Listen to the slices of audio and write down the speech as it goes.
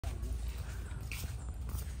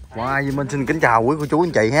Wow, Duy Minh xin kính chào quý cô chú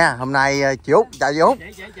anh chị ha. Hôm nay chị Út, chào chị Út.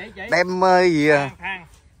 Đem gì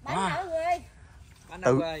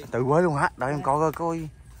tự quế luôn hả? Đợi em coi.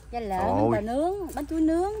 Da lợn, bò nướng, bánh chuối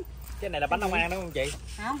nướng. Cái này là bánh ông An đúng không chị?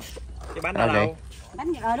 Không. Cái bánh đó đâu?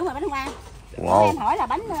 Bánh đúng rồi, bánh ông An. Wow. Em hỏi là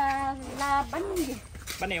bánh gì?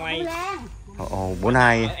 Bánh eo ai? Bữa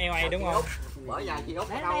nay eo ai đúng không? Bởi giờ chị Út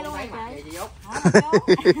ở đâu không thấy mặt vậy chị Út?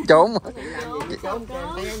 trốn. Chị trốn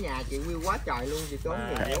thấy ở nhà chị Will quá trời luôn, chị trốn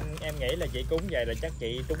gì? Em nghĩ là chị cúng về là chắc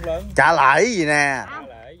chị trúng lớn. Trả lễ gì nè. Không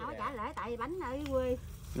trả lễ tại bánh ở quê.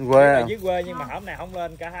 Quê. Dưới quê nhưng mà hôm nay không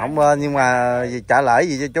lên cả hai. Không lên nhưng mà trả lễ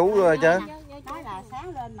gì cho chú chứ. Nói là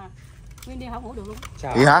sáng lên mà nguyên đêm không ngủ được luôn.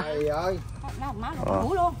 Vậy hả? Trời ơi. Nó hồng máu không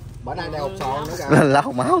ngủ luôn. Bữa nay đeo hột sòn nữa kìa. Lên lá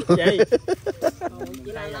hột máu luôn.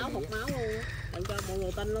 Chị này láo hột máu luôn á. Đừng cho mọi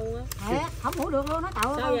người tin luôn á. Không ngủ được luôn, nó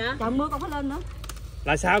cậu. Sao vậy? Trời mưa còn phải lên nữa.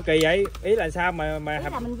 Là sao kỳ vậy? Ý là sao mà ý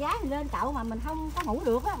là mình giá lên cậu mà mình không có ngủ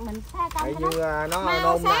được á, mình tha công như nó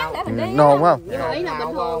nôn sáng để mình đi. Nôn không? Nhưng mà ý là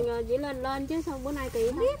bình thường chỉ lên chứ sao bữa nay kỳ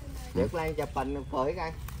không biết. Dứt lên chụp hình cười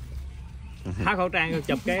coi. tháo khẩu trang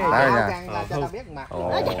chụp cái khẩu trang là cho ta biết mặt.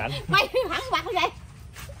 Quay thẳng mặt như vậy.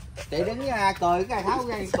 Chị đứng cười cái tháo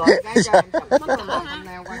cái cười cái cho em chụp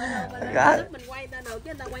thumbnail coi. Lúc mình quay ta đầu chứ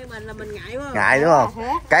người ta quay mình là mình ngại quá. Ngại đúng không?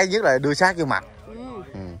 Cái nhất là đưa sát vô mặt.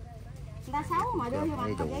 Người ta xấu mà đưa vô mặt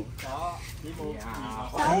gì?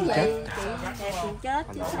 Xấu vậy chị chết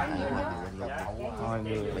chứ xấu gì Thôi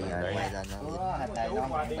bây giờ quay lên nó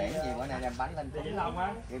không biển gì bữa nay đem bánh lên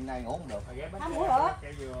đêm nay ngủ không được. Không ngủ được.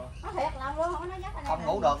 Nó thiệt lòng luôn, không có nói dắt anh. Không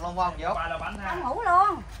ngủ được luôn phải không chị Út? Không ngủ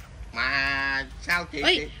luôn. Mà sao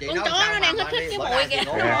chị con nói chó sao nó đang hít cái mùi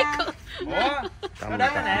kìa. Ủa? Nó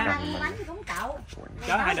đến nè. Bánh cũng cậu.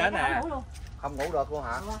 Chó hai đến nè. Không ngủ được luôn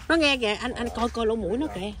hả? Nó nghe kìa, anh coi lỗ mũi nó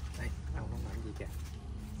kìa.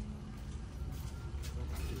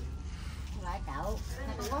 Lại cậu,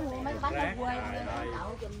 còn có mua mấy bánh ở quê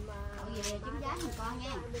cậu về trứng giá giùm con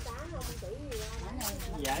nha.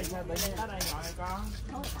 Vậy sao tự nhiên tới đây ngồi này con?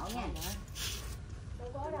 Thôi cậu nha.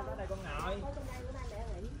 Tới đây con ngồi.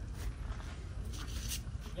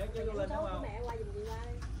 Nhớ con lên đúng không?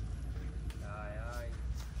 Trời ơi.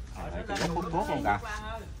 Chị đốt thuốc luôn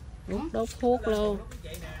kìa. Đốt thuốc luôn.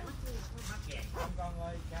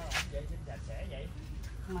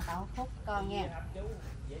 Mà cậu phúc con nha.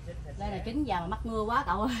 Đây là 9 giờ mà mắc mưa quá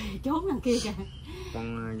cậu ơi, trốn đằng kia kìa.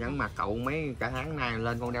 Con vắng mặt cậu mấy cả tháng nay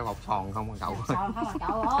lên con đeo hột sòn không à cậu? Sòn không à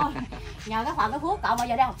cậu ơi. Nhờ cái phần cái thuốc cậu mà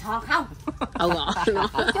giờ đeo hột sòn không?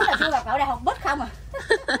 Trước là chưa là cậu đeo hột bít không à.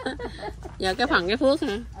 Giờ cái phần cái phước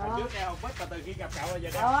hả? Trước đeo hột bít mà từ khi gặp cậu giờ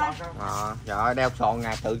đeo hột sòn không? Trời ơi đeo sòn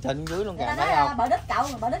ngày tự trên dưới luôn kìa thấy không? Bờ đít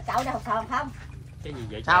cậu đeo hột sòn không? Cái gì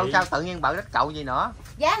vậy? Sao tự nhiên bờ đít cậu gì nữa?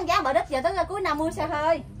 Dán bờ đít giờ tới cuối năm mưa xe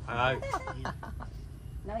hơi.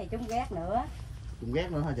 Nói gì chúng ghét nữa. Chúng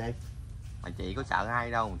ghét nữa hả chị? Mà chị có sợ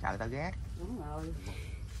ai đâu, sợ tao ghét. Đúng rồi.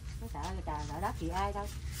 Có sợ trời đất gì ai đâu.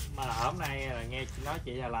 Mà hôm nay là nghe chị nói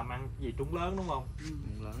chị là làm ăn gì trúng lớn đúng không?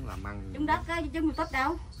 Trúng lớn làm ăn. Trúng đất á, trúng YouTube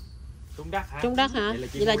đâu. Trúng đất hả? Trúng đất hả?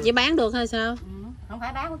 Vậy là chị bán được hay sao? Không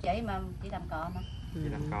phải bán của chị mà chị làm cò mà. Chị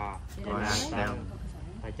làm cò.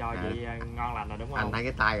 Thầy cho chị ngon lành rồi đúng không? Anh thấy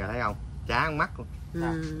cái tay rồi thấy không? Chán mắt luôn.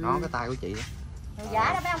 Nó cái tay của chị đó.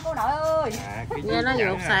 Giả đó mấy ông cô nội ơi. Nghe nó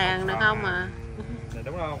vụt sàn nè không à.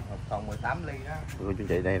 Đúng không? Còn 18 ly đó. Cô chú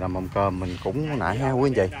chị, đây là mâm cơm mình cúng nãy ha quý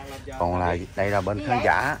anh chị. Còn là đây là bên khán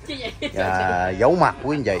giả giấu mặt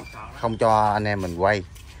quý anh chị, không cho anh em mình quay.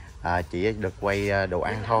 Chỉ được quay đồ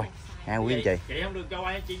ăn thôi ha quý anh chị. Chị không được cho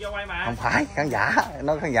quay, chị cho quay mà. Không phải khán giả,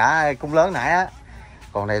 nói khán giả cúng lớn nãy á.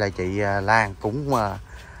 Còn đây là chị Lan cúng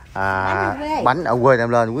bánh ở quê đem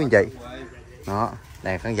lên quý anh chị. Đó,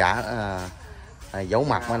 đây khán giả giấu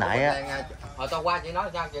mặt mới nãy á. Hồi tối qua chị nói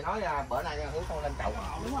sao? Chị nói bữa nay hứa con lên cậu.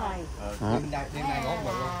 Đúng rồi. Đêm nay ngủ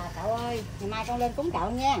được. Cậu ơi, ngày mai con lên cúng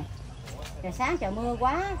cậu nha. Trời sáng trời mưa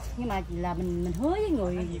quá, nhưng mà là mình hứa với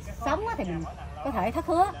người sống thì mình có thể thất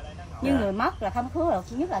hứa. Nhưng người mất là không hứa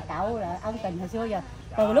được, nhất là cậu là ân tình hồi xưa giờ.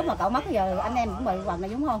 Từ lúc mà cậu mất giờ anh em cũng bị quần này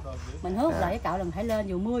đúng không? Mình hứa lại với cậu là mình phải lên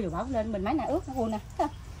dù mưa dù bão lên, mình mấy ngày ướt nó buồn nè.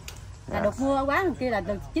 Là đột mưa quá kia là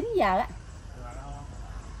từ 9 giờ á.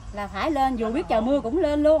 Là phải lên dù biết trời mưa cũng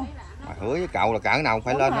lên luôn. Mà hứa với cậu là cỡ nào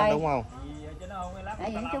phải lên đó đúng không? Tại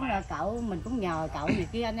vì nói chung là cậu mình cũng nhờ cậu gì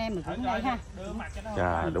kia anh em mình cũng đây ha.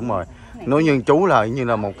 Dạ đúng rồi. Nói như chú là như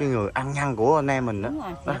là một cái người ăn năn của anh em mình đó.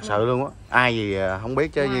 Thật sự luôn á. Ai gì không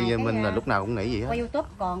biết chứ như mình là lúc nào cũng nghĩ vậy hết. Qua YouTube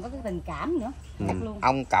còn có cái tình cảm nữa. Luôn.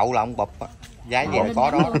 Ông cậu là ông Bụp giá gì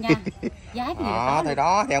có đó. Giá cái gì thì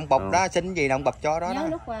đó thì ông Bụp đó xin gì là ông Bụp cho đó. Nhớ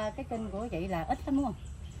lúc qua cái kênh của chị là ít lắm đúng không?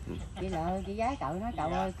 Chị là chị gái cậu nói cậu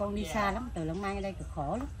ơi con đi xa lắm từ Long An đây cực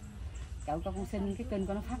khổ lắm. cậu cho con xin cái kênh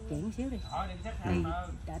con nó phát triển một xíu đi. Thì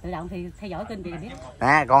tự động thì theo dõi kênh thì biết.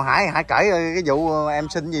 À còn Hải kể cái vụ em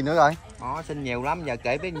xin gì nữa rồi? Xin nhiều lắm, giờ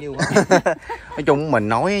kể biết nhiêu. Nói chung mình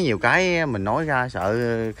nói nhiều cái mình nói ra sợ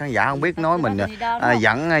khán giả không biết, nói mình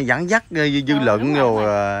dẫn dắt dư luận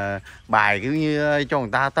rồi bài kiểu như cho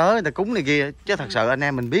người ta tới người ta cúng này kia, chứ thật sự anh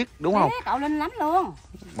em mình biết đúng không? Cậu Linh lắm luôn.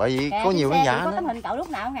 Bởi vì có nhiều khán giả có tấm hình cậu lúc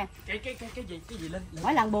nào nè. Cái gì Linh?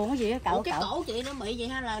 Mỗi lần buồn cái gì cậu. Cái cổ chị nó bị vậy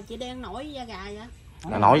hay là chị đang nổi da gà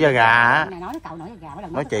vậy? Nổi da gà á. Nói cậu nổi da gà.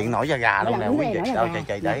 Nói chuyện nổi da gà luôn nè quý vị. Đâu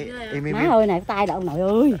chạy đấy. Im. Má ơi này tay đậu nội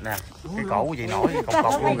ơi. Nè, cái cổ của chị nổi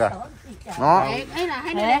cọc luôn kìa. Nó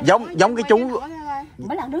giống cái chú.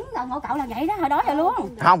 Mỗi lần đứng ngồi cậu là vậy đó, hồi đó giờ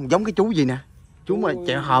luôn. Không, giống cái chú gì nè. Chú mà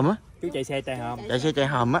chạy hòm á. Chú chạy xe chạy hòm. Chạy xe chạy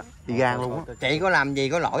hòm á, đi gan luôn á. Chị có làm gì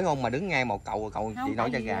có lỗi không mà đứng ngay một cậu chị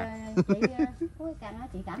nổi da gà. Chị có cái căn đó,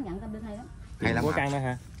 chị cảm nhận tâm linh hay lắm. Hay lắm. Có căn đó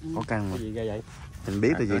hả? Có căn mà. Cái gì ra vậy? Mình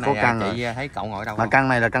biết là gì có căn rồi. Chị thấy cậu ngồi đâu? Mà căn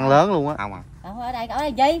này là căn lớn luôn á. Không à. Cậu ở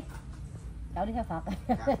đây chi? Cậu đi theo Phật.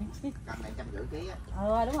 Căn này 150 kg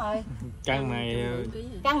á. Đúng rồi. Căn này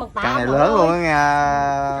Căn một tạ. Căn này lớn luôn á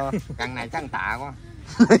nha. Căn này chắc tạ quá.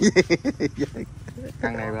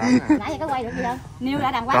 Căn này lớn à. Nãy giờ có quay được gì không? Niêu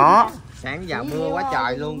đã đàng hoàng. Có. Sáng giờ mưa quá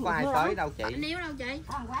trời luôn, có ai tới đâu chị. Níu đâu chị?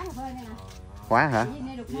 Quán hả?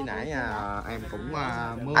 Với nãy em cũng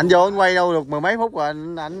mưa. Anh vô anh quay đâu được mười mấy phút rồi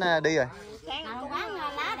anh đi rồi. Quán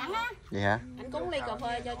lá đẳng á. Vậy hả? Anh cúng ly cà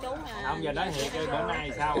phê cho chú nè. ông giờ nói thiệt bữa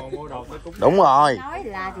nay sao mà mua đồ tới cúng. Đúng rồi. Nói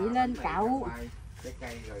là chị lên cậu.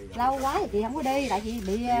 Lâu quá thì chị không có đi, tại chị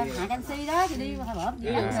bị hạ canxi đó, chị đi hồi bữa chị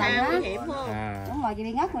Làm sao nguy hiểm không? Đúng rồi, chị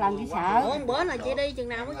bị ngất một lần chị sợ. Ủa bữa là chị đi chừng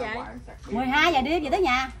nào mới vậy? 12 giờ đêm về tới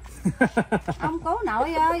nhà. Ông cố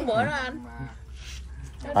nội ơi. Bữa đó anh.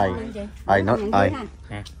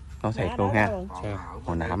 Nói thiệt luôn ha.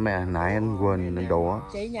 Hồi nãy anh quên anh đũa.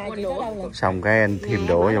 Chị nhà chị ở đâu rồi? Xong cái anh thêm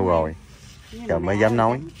đũa vô rồi. Giờ mới dám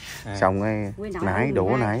nói. Xong cái nãy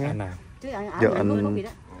đũa nãy.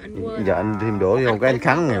 Giờ anh thêm đũa vô cái anh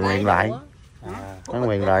khắn nguyện lại. Khắn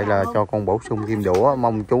nguyện lại là cho con bổ sung thêm đũa,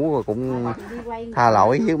 mong chú cũng tha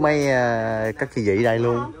lỗi với mấy các chi vị đây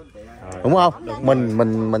luôn. Đúng không?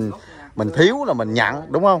 Mình thiếu là mình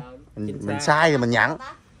nhận, đúng không? Mình sai thì mình nhận.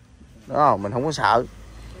 Đúng không? Mình không có sợ.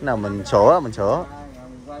 Cái nào mình sửa.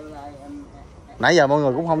 Nãy giờ mọi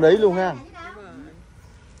người cũng không để ý luôn ha.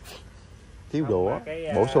 Thiếu đũa,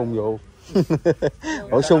 bổ sung vô.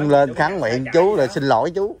 Bổ sung lên kháng nguyện chú rồi xin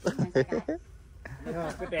lỗi chú.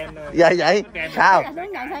 Vậy sao?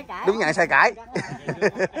 Đúng nhận sai cãi.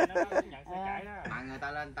 Mà người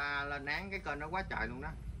ta lên án cái kênh nó quá trời luôn đó.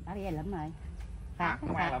 Đó ghê lắm rồi. Phạt.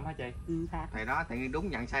 Lắm hả chị? Phạt. Thì đó tự nhiên đúng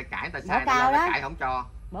nhận sai cãi, ta sai ta cãi không cho.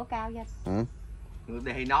 Bổ cao vậy.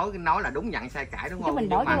 Thì nói là đúng nhận sai cãi đúng không? Mình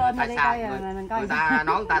đổi cho người ta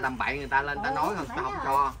nói người ta tầm bậy, người ta lên ta nói ta không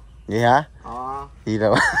cho. Vậy hả? Gì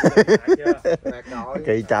rồi?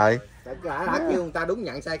 Kỳ trời. Đã kêu người ta đúng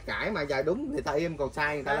nhận sai cãi mà giờ đúng người ta im, còn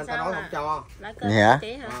sai người ta lên ta nói không cho. Vậy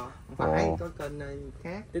hả? Không phải có kênh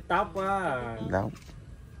khác. TikTok á. Đâu.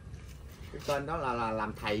 Cái kênh đó là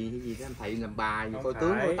làm thầy hay gì đó, làm thầy làm bà gì coi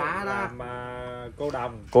tướng coi tá đó.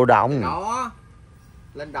 Làm cô đồng. Đó.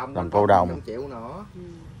 Lên đồng làm cô đồng. 1 triệu nữa.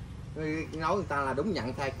 Nói người ta là đúng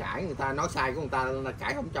nhận sai cãi, người ta nói sai của người ta là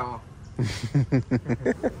cãi không cho.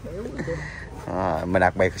 Mà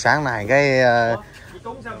đặc biệt sáng nay cái chị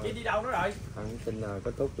cúng xong chị đi đâu nữa rồi? Xin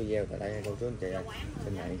kết thúc video tại đây cô chú anh chị ơi.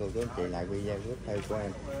 Xin hẹn cô chú anh chị lại video tiếp theo của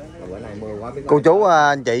em. Bữa nay mưa quá biết. Cô chú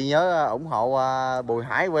anh chị nhớ ủng hộ Bùi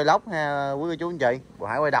Hải quay vlog ha quý cô chú anh chị. Bùi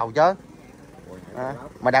Hải quay đầu chứ.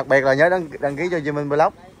 Mà đặc biệt là nhớ đăng ký cho Duy Minh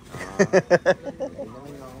vlog.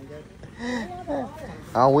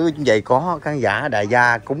 Quý cô chú anh chị có khán giả đại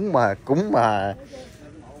gia cúng mà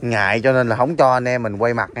ngại cho nên là không cho anh em mình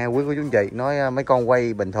quay mặt nha quý cô chú anh chị. Nói mấy con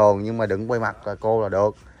quay bình thường nhưng mà đừng quay mặt là cô là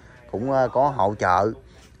được. Cũng có hỗ trợ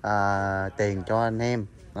tiền cho anh em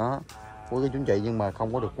đó quý cô chú anh chị, nhưng mà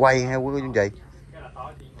không có được quay ha quý cô chú anh chị.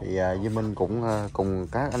 Thì Duy Minh cũng cùng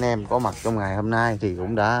các anh em có mặt trong ngày hôm nay thì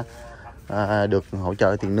cũng đã được hỗ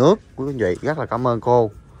trợ tiền nước quý cô chú anh chị. Rất là cảm ơn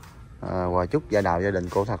cô và chúc gia đạo gia đình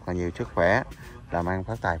cô thật là nhiều sức khỏe, làm ăn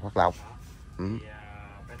phát tài phát lộc.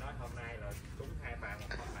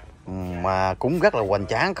 Mà cũng rất là hoành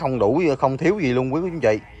tráng, không đủ không thiếu gì luôn quý cô chú anh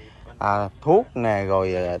chị. Thuốc nè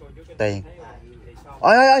rồi tiền.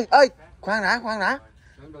 Ơi khoan đã.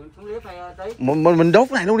 Mình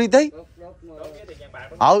đốt này luôn đi tí.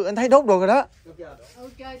 Anh thấy đốt được rồi đó.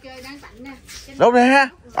 Đốt đi ha.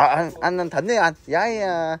 Anh thỉnh đi anh giấy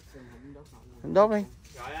đốt đi.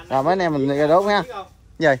 Rồi mấy anh em mình ra đốt ha.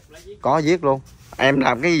 Gì? Có viết luôn. Em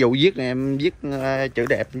làm cái vụ viết này em viết chữ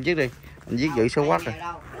đẹp em viết đi. Anh viết chữ số quắc rồi.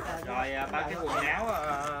 Rồi ba cái quần áo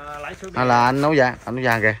lấy hay là anh nấu ra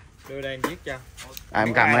kìa. Đưa đây em viết cho.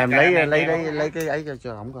 Em cầm em lấy cái ấy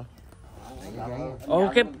cho ổng coi.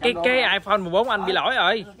 Ồ cái iPhone 14 anh bị lỗi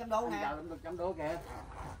rồi.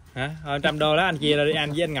 Hả? 100 đô đó anh chia ra đi,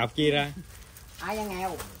 anh với anh Ngọc chia ra. Ai ra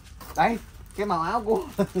nghèo. Đây, cái màu áo của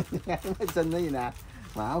xin cái gì nè.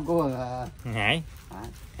 Màu áo của Hải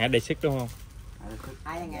đề sức đúng không?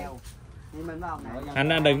 Ai ra nghèo. Như mình phải không nè.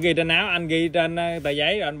 Anh đừng ghi trên áo, anh ghi trên tờ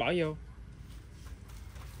giấy rồi anh bỏ vô.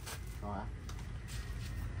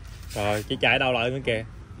 Rồi chị chạy đâu lại nữa kìa.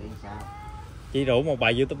 Chị rủ một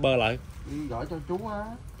bài YouTuber lại. Đi gọi cho chú á.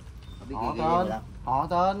 Họ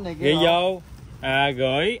tên này kia. Ghi vô.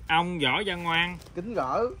 Gửi ông Võ Văn Ngoan. Kính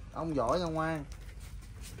gửi ông Võ Văn Ngoan.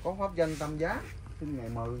 Có pháp danh Tam Giác. Sinh ngày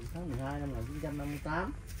 10 tháng 12 năm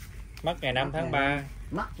 1958. Mất ngày 5 tháng 3.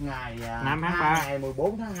 Mất ngày 5 tháng 3. Ngày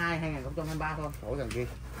 14 tháng 2 2023 thôi. Khỏi cần ghi.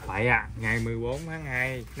 Vậy à, ngày 14 tháng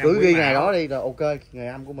 2. Cứ ghi ngày đó đi rồi ok, ngày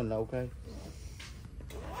âm của mình là ok.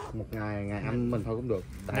 Một ngày âm mình thôi cũng được.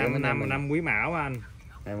 Năm Quý Mão anh.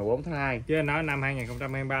 Ngày 14 tháng 2. Chứ anh nói năm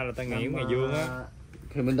 2023 là ta nghĩ ngày Dương á.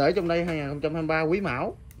 Thì mình để trong đây 2023 Quý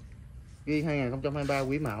Mão. Ghi 2023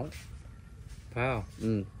 Quý Mão. Phải không?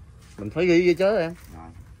 Ừ. Mình phải ghi chứ em.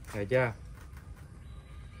 Rồi chưa?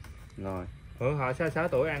 Rồi. Hưởng họ 66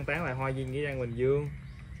 tuổi an táng lại Hoa Viên Nghĩa Trang Bình Dương.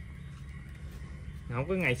 Không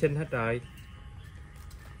có ngày sinh hết trời.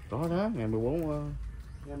 Có đó, ngày 14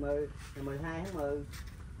 ngày 12 tháng 10.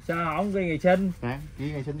 Sao không ghi ngày sinh? Nè,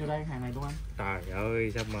 ghi ngày sinh vô đây, hàng này đúng không? Trời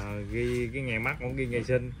ơi, sao mà ghi cái ngày mắc không ghi ngày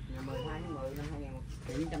sinh? Ngày 12 tháng 10 năm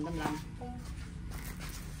 1985.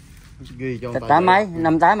 Ghi cho 8 mấy?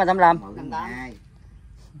 58 hay 85?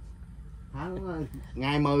 58.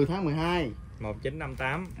 Ngày 10 tháng 12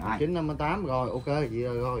 1958. 1958 rồi, ok vậy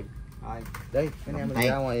rồi. Rồi. Đi, cái này mình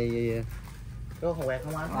ra ngoài có hộp quẹt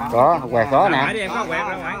không anh? Có, hộp quẹt có nè. Đi em có quẹt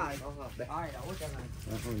ra ngoài.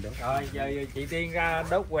 Rồi giờ chị Tiên ra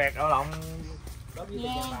đốt quẹt ở lòng. Đốt với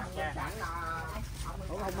nha.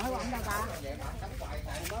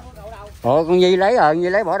 Ủa con Nhi lấy rồi, Nhi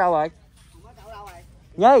lấy bỏ đâu rồi?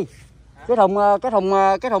 Nhi, cái thùng Thùng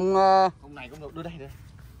này cũng được, đưa đây.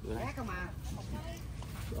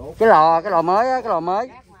 Cái lò mới á, cái lò mới.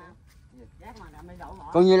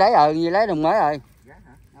 Con Nhi lấy rồi, Nhi lấy thùng mới rồi.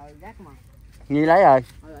 Nhi lấy rồi.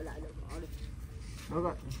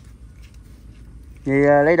 Nhi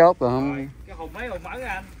lấy đốt rồi không? Cái thùng mới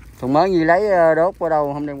anh. Thùng mới Nhi lấy đốt ở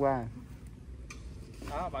đâu không đem qua.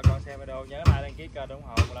 Đó, bà con xem video nhớ like đăng ký kênh ủng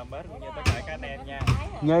hộ làm bếp cũng như tất cả các anh em nha.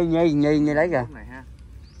 Nhi lấy kìa.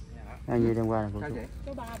 Nhi đem qua nè.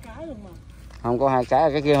 Có 3 cái luôn mà. Không có 2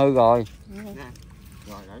 cái, cái kia hư rồi.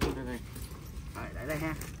 Rồi để đây. Rồi để đây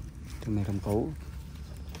ha. Thùng này thùng cũ.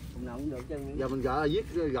 Thùng nào cũng được chứ. Giờ mình gửi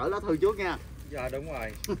lá thư trước nha. Dạ đúng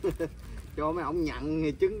rồi. Cho mấy ông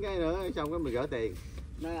nhận chứng cái nữa xong cái mình gửi tiền.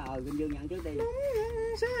 Nói Bình Dương nhận trước đi.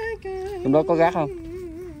 Trong đó có gác không?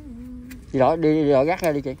 Chị đi đổi gác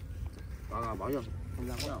ra đi chị. Rồi bỏ vô.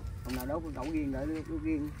 Thùng nào đốt cẩu riêng để đốt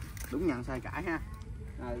riêng. Đúng nhận sai cãi ha.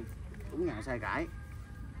 Đúng nhận sai cãi.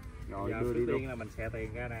 Rồi giờ đưa đi tiên là mình xẻ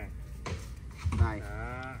tiền ra nè. Đây.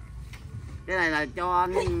 Đó. Cái này là cho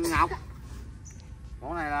anh Ngọc.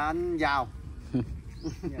 Còn này là anh Giàu.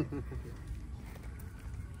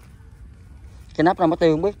 Cái nắp đâu mất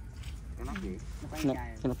tiêu không biết. Cái nắp gì? Cái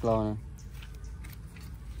nắp lò nè.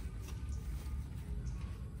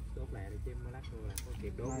 Đốt lẹ đi chứ mới lát luôn là có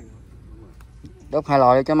kịp đốt. Đốt 2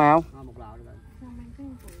 lò đi cho mau. Một lò đi bạn.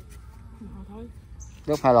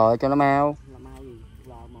 Đốt 2 lò cho nó mau. Là mau gì?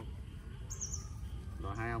 Lò một.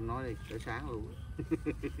 Rồi hai ông nói đi, để sáng luôn.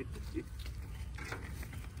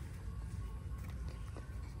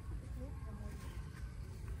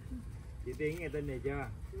 Chị Tiên nghe tin này chưa?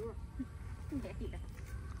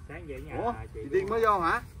 Sáng về nhà. Ủa, chị Tiên mới vô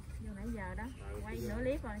hả? Vô nãy giờ đó, quay nửa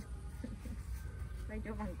clip rồi. Quay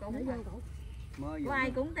cho phần cúng. Có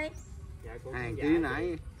ai cúng tí? Dạ, hàng chí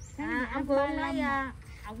nãy.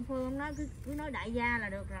 Ông Phương nói cứ nói đại gia là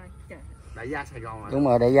được rồi. Trời. Đại gia Sài Gòn rồi. Đúng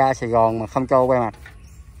rồi, đại gia Sài Gòn mà không cho quay mặt.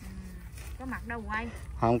 Có mặt đâu quay?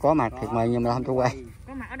 Không có mặt thiệt mà nhưng mà không cho quay.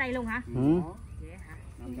 Có mặt ở đây luôn hả? Ừ. Vậy hả?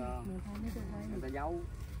 Không cho. Người ta giấu.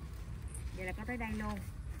 Vậy là có tới đây luôn.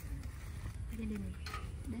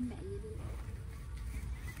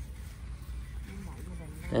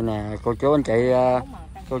 Đây nè cô chú anh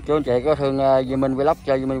chị có thương Duy Minh Vlog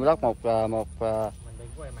cho Duy Minh Vlog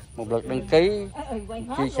một lượt đăng ký,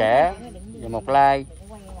 chia sẻ và một like.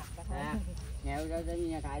 Nghèo ra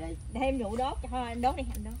nhà cài đây. Thêm vụ đốt cho thôi, anh đốt đi,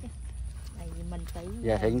 anh đốt đi. Này mình tỷ.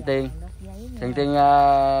 Và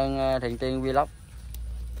Thiện Tiên Vlog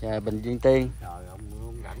và Bình Dương Tiên. Trời ông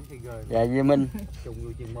rảnh thì ghê. Và Duy Minh. Chung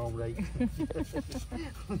vô chuyên môn đi.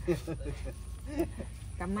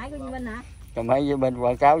 Cầm máy của Duy Minh hả? Cầm máy với bên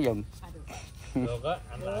quảng cáo giùm. Được á,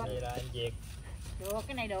 anh làm gì là anh Việt. Được,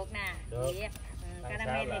 cái này được nè. Được. Việt.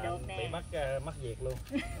 Caramel này được nè. Bị mất việc luôn.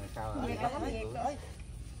 Sao Việt không có Việt.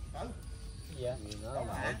 Cái gì vậy?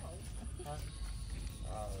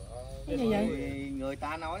 Cái gì vậy? Người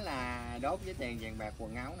ta nói là đốt với tiền vàng bạc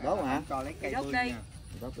quần áo này. Đốt hả? Không cho lấy cây Đốt bươi đi. nha.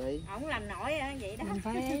 Đốt đi. Không làm nổi á, vậy đó. Mình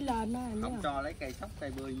phải ấy lên đó. Không cho lấy cây sóc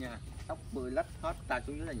cây bươi nha. Sóc bươi lách hết ta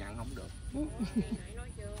xuống dưới là nhận không được.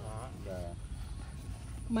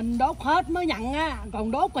 Mình đốt hết mới nhận á,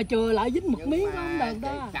 còn đốt mà chừa lại dính một Nhưng miếng mà không được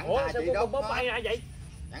đó. Chẳng Ủa thà sao chị cô đốt bóp bay hết. ra vậy?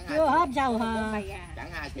 Chưa hết sao hả?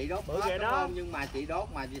 Chẳng hà chị đốt Bự hết vậy đúng đó. không? Nhưng mà chị đốt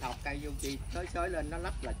mà chị thọc cây vô chị xới lên nó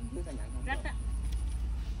lắp là chúng ta nhận không Rách được. á.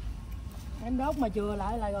 Em đốt mà chừa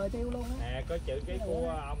lại là rồi tiêu luôn á. Nè có chữ ký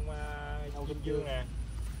của ông Kim Dương nè.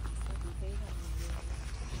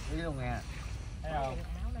 Ý luôn nha. Thấy không?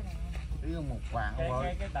 Ý luôn một vàng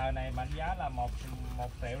Cái tờ này mệnh giá là 1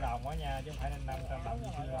 triệu đồng đó nha, chứ không phải nên 500 đồng,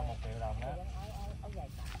 chứ là 1 triệu đồng đó.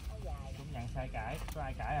 Cũng nhận sai cãi, có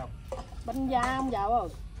ai cãi không? Bánh da không giàu ơi.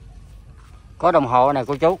 Có đồng hồ nè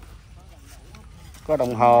cô chú. Có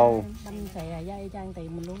đồng hồ. Bánh xè dây trang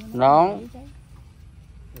tiền mình luôn. Nón.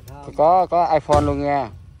 Có iPhone luôn nha.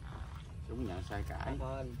 Chúng nhận sai cãi.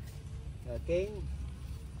 Rồi kiến.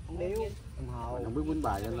 Không điếu. Đồng hồ. Mình không biết quýnh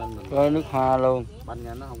bài cho nên mình Có nước hoa luôn. banh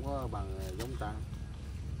nha, nó không có bằng giống ta.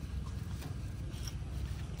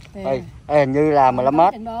 Ê, hình như là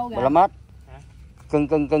 15m. 15m.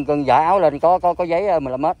 Cưng giả áo lên có giấy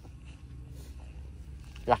 15m.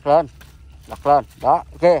 Lặt lên. Đó,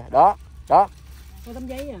 kia, đó. Có tấm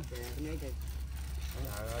giấy à.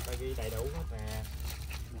 Ta ghi đầy đủ hết nè.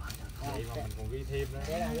 Vậy mà mình còn ghi thêm nữa.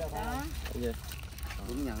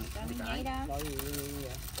 Cũng nhận Cho mình cãi. giấy đó.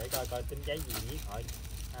 Để coi tính giấy gì viết hỏi.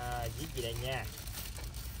 Viết gì đây nha.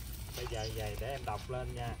 Bây giờ về để em đọc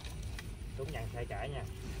lên nha. Đúng nhận sai cãi nha.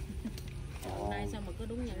 Hôm nay sao mà có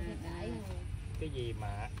đúng nhận sai cãi không? Cái gì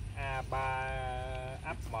mà A3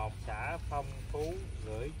 ấp 1 xã Phong Phú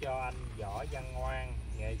gửi cho anh Võ Văn Ngoan,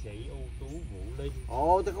 nghệ sĩ ưu tú Vũ Linh.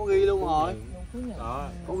 Ồ, tôi có ghi luôn rồi. Đó.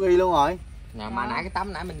 Có ghi luôn rồi. Nào mà nãy cái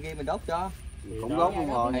tấm nãy mình ghi mình đốt cho. Cũng đốt luôn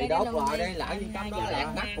rồi. Thì đốt rồi đây lỡ như tấm đó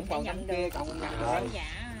lạc nắp cũng còn tấm kia còn Rồi.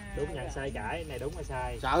 Đúng nhận sai cãi, này đúng hay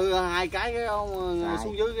sai? Sợ hai cái ông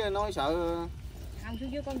xuống dưới cái nói sợ. Không,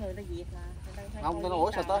 xuống dưới có người ta diệt mà. Không, tôi nói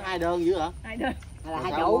ủa sao tới 2 đơn dữ hả? 2 đơn. Hay là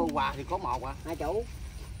hai Sao chủ. quà thì có 1 à. 2 chủ.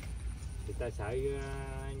 Thì ta sợ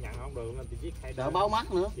nhận không được nên tôi viết 2 Sợ đơn. báo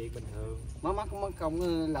mắt nữa. Chuyện bình thường. Báo mắt mất công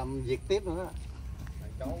làm việc tiếp nữa đó.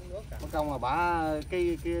 Mất công là bả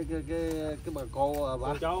cái bà cô bả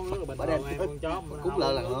Con chó rất là bình bà thường đem em, con chó mà cúng không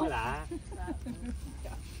lợn uống là nước nữa. mới lạ.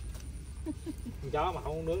 Con chó mà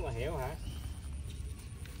không uống nước là hiểu hả?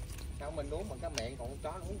 Sao mình uống bằng cái miệng còn con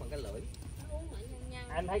chó nó uống bằng cái lưỡi.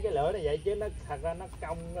 Anh thấy cái lửa này vậy chứ nó thật ra nó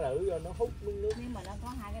cong cái lưỡi rồi nó hút luôn nước. Nếu mà nó có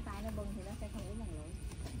 2 cái tay nó bưng thì nó sẽ không uống bằng lưỡi.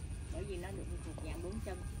 Bởi vì nó được thuộc dạng 4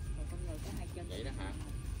 chân, còn con người có 2 chân. Vậy đó hả?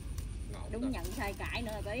 Ngộ Đúng đó. nhận sai cãi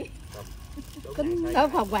nữa rồi tí. Kính đốt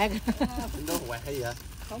phòng quạt. Tính đốt quạt hay gì vậy?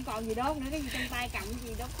 Không còn gì đốt nữa, cái gì trong tay cầm cái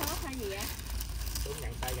gì đốt sót hay gì vậy? Đúng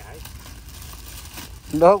nhận sai cãi.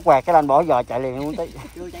 Đốt quạt cái anh bỏ giò chạy liền luôn tí.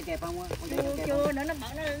 Chưa chạy kẹp không á? Chưa nữa,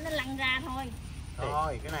 nó lăn ra thôi.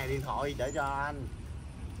 Thôi, cái này điện thoại để cho anh.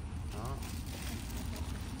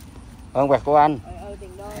 Đó. Quạt của anh.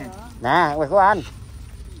 Tiền đô nữa. Nè, quạt của anh.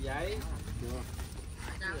 Vậy.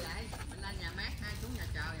 Sao vậy? Mình lên nhà mát hay xuống nhà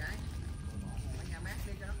chờ vậy? Nhà mát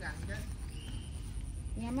đi cho nó gần chứ.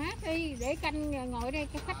 Nhà mát đi, để canh ngồi đây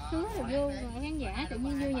cái khách khứa rồi vô khán giả tự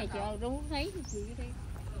nhiên vô nhà chờ đâu thấy gì đây.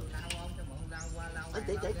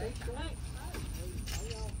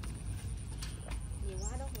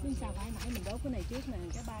 Nhưng sao phải nãy mình đốt cái này trước nè,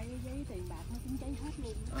 cái ba cái giấy tiền bạc nó cũng cháy hết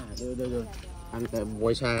luôn. À, đưa. Anh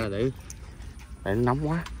quay xa để nó nóng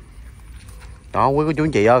quá. Đó quý cô chú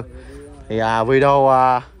anh chị ơi. Thì video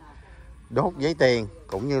đốt giấy tiền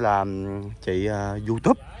cũng như là chị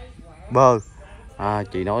YouTuber.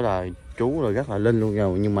 Chị nói là chú rồi rất là linh luôn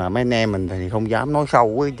rồi, nhưng mà mấy anh em mình thì không dám nói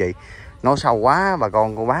sâu với chị. Nói sâu quá bà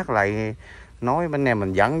con cô bác lại nói mấy anh em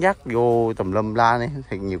mình dẫn dắt vô tùm lum la này,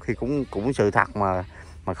 thì nhiều khi cũng sự thật mà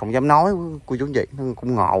không dám nói cô chú anh chị, nó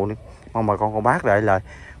cũng ngộ nữa. Mong bà con cô bác để lời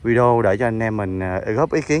video để cho anh em mình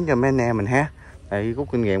góp ý kiến cho mấy anh em mình ha, để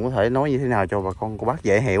rút kinh nghiệm có thể nói như thế nào cho bà con cô bác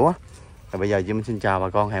dễ hiểu á. Rồi bây giờ Jim xin chào bà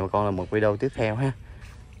con, hẹn bà con là một video tiếp theo ha.